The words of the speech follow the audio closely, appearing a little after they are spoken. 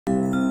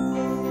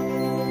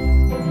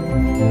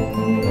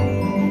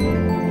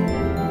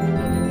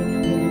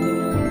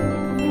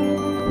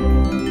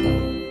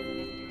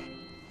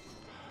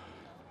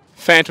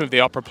Phantom of the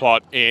Opera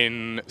plot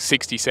in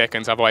 60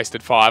 seconds. I've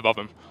wasted 5 of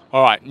them.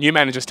 All right, new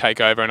managers take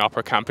over an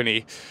opera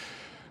company.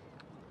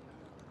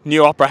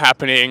 New opera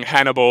happening,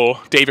 Hannibal,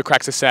 Diva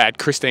cracks a sad,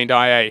 Christine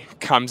Daae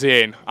comes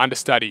in,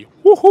 understudy,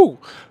 woohoo!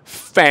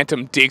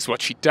 Phantom digs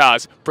what she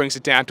does, brings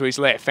it down to his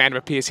lair. Phantom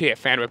appears here,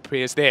 Phantom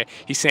appears there.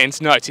 He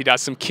sends notes, he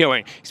does some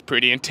killing. He's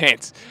pretty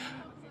intense.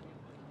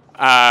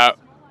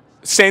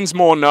 Sends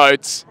more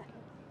notes,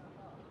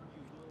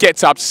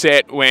 gets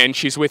upset when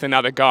she's with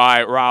another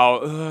guy.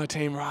 Raoul,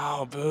 Team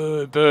Raoul,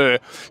 boo, boo.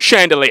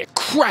 Chandelier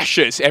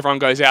crashes. Everyone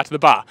goes out to the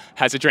bar,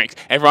 has a drink.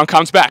 Everyone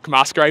comes back,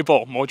 masquerade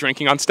ball, more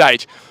drinking on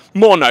stage.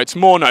 More notes,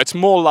 more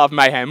love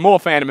mayhem, more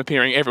Phantom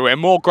appearing everywhere,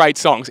 more great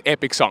songs,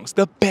 epic songs,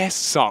 the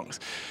best songs.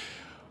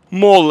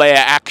 More lair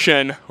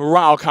action.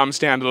 Raoul comes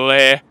down to the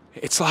lair.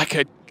 It's like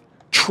a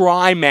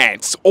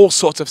trimance, all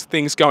sorts of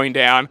things going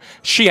down.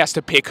 She has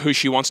to pick who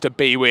she wants to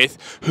be with.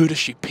 Who does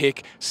she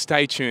pick?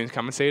 Stay tuned.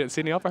 Come and see it at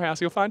Sydney Opera House.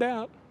 You'll find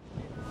out.